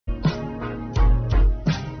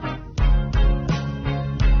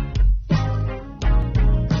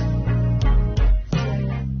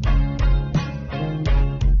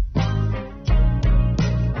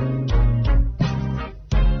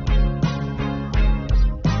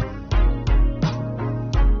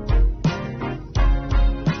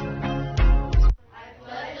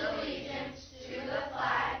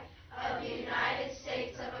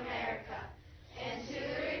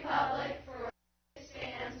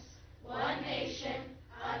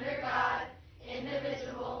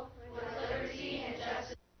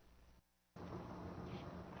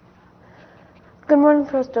Good morning,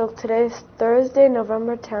 First Oak. Today is Thursday,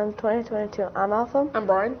 November 10th, 2022. I'm Alpha. I'm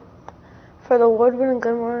Brian. For the award-winning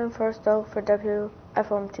Good Morning First Oak for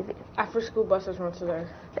WFOM TV. After school buses run today.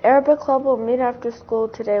 The Arabic Club will meet after school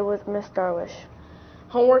today with Miss Darwish.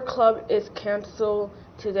 Homework club is canceled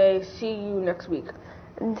today. See you next week.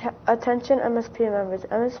 Attention MSP members.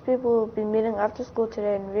 MSP will be meeting after school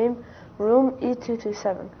today in room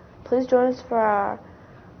E227. Please join us for our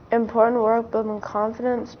important work building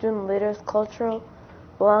confident student leaders, cultural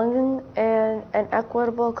belonging, and an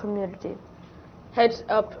equitable community. Heads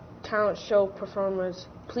Up talent show performers.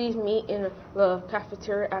 Please meet in the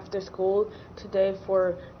cafeteria after school today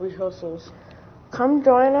for rehearsals. Come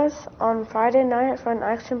join us on Friday night for an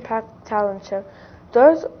action-packed talent show.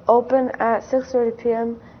 Doors open at 6:30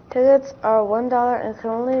 p.m. Tickets are $1 and can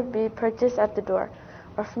only be purchased at the door.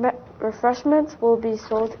 Refreshments will be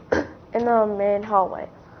sold in the main hallway.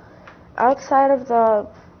 Outside of the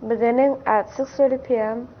beginning at 6:30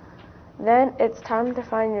 p.m., then it's time to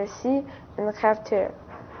find your seat in the cafeteria.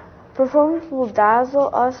 Performers will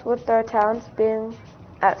dazzle us with their talents being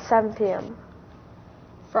at 7 p.m.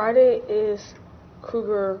 Friday is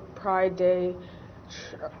Cougar Pride Day.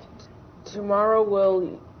 Tomorrow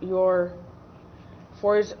will your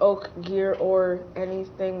Forest Oak gear or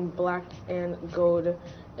anything black and gold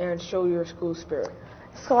and show your school spirit.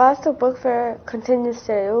 Scholastic Book Fair continues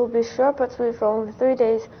today. It will be short but sweet for only 3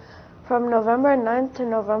 days from November 9th to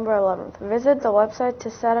November 11th. Visit the website to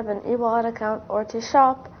set up an e-wallet account or to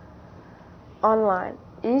shop online.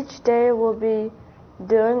 Each day we'll be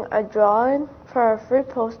doing a drawing for a free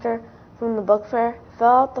poster from the book fair. Fill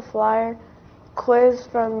out the flyer, quiz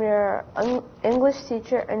from your English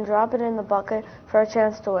teacher, and drop it in the bucket for a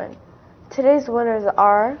chance to win. Today's winners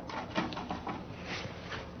are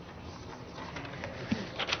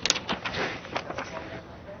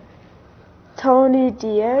Tony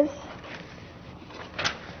Diaz,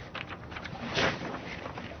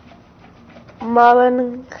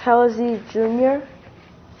 Marlon Kelsey Jr.,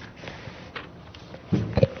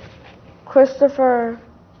 Christopher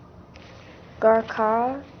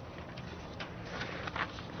Garcara,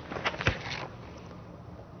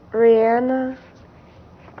 Rihanna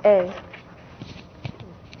A.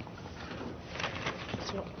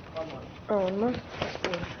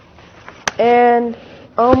 And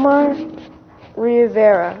Omar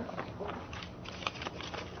Rivera.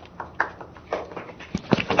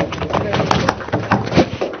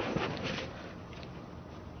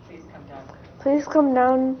 Please come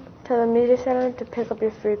down to the media center to pick up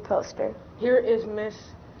your free poster. Here is Mr.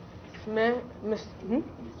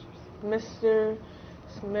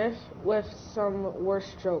 Smith with some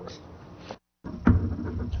worst jokes.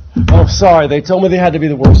 Oh, sorry. They told me they had to be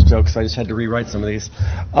the worst jokes, so I just had to rewrite some of these.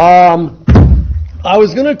 I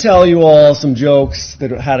was going to tell you all some jokes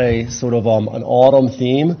that had a sort of an autumn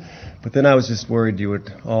theme, but then I was just worried you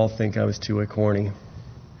would all think I was too corny.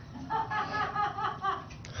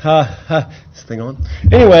 This thing on?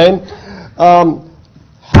 Anyway,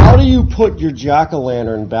 how do you put your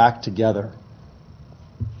jack-o'-lantern back together?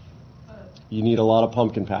 You need a lot of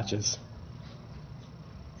pumpkin patches.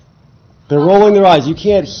 They're rolling their eyes. You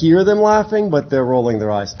can't hear them laughing, but they're rolling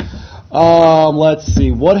their eyes. Let's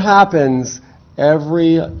see. What happens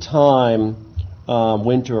every time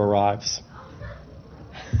winter arrives?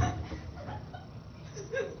 I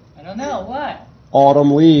don't know. What?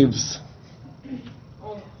 Autumn leaves.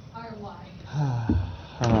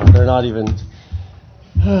 They're not even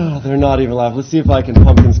laughing. Let's see if I can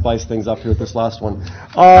pumpkin spice things up here with this last one.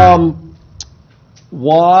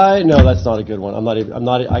 Why? No, that's not a good one.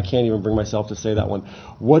 I can't even bring myself to say that one.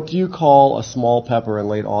 What do you call a small pepper in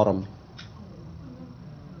late autumn?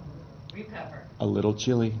 Green pepper. A little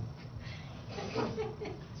chili. Did you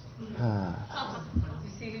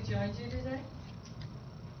see who joined you today?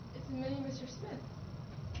 It's the mini Mr. Smith.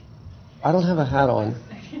 I don't have a hat on.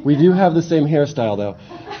 We do have the same hairstyle, though.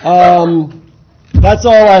 That's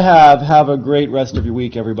all I have. Have a great rest of your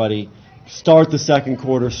week, everybody. Start the second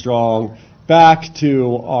quarter strong. Back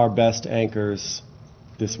to our best anchors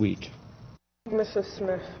this week. Mrs.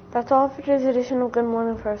 Smith. That's all for today's edition of Good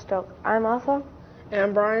Morning First Oak. I'm Alpha.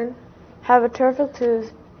 And Brian. Have a terrific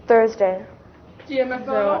Thursday.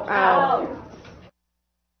 GMFO out.